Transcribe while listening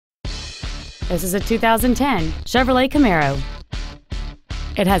This is a 2010 Chevrolet Camaro.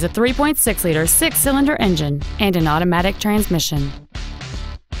 It has a 3.6-liter six-cylinder engine and an automatic transmission.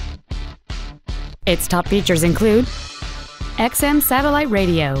 Its top features include XM satellite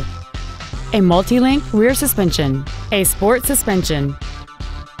radio, a multi-link rear suspension, a sport suspension,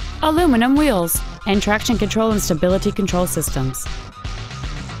 aluminum wheels, and traction control and stability control systems.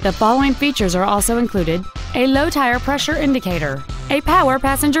 The following features are also included: a low tire pressure indicator, a power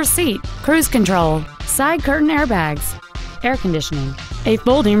passenger seat, cruise control, side curtain airbags, air conditioning, a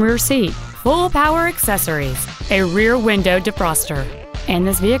folding rear seat, full power accessories, a rear window defroster, and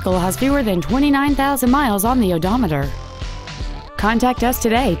this vehicle has fewer than 29,000 miles on the odometer. Contact us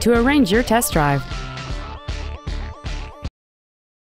today to arrange your test drive.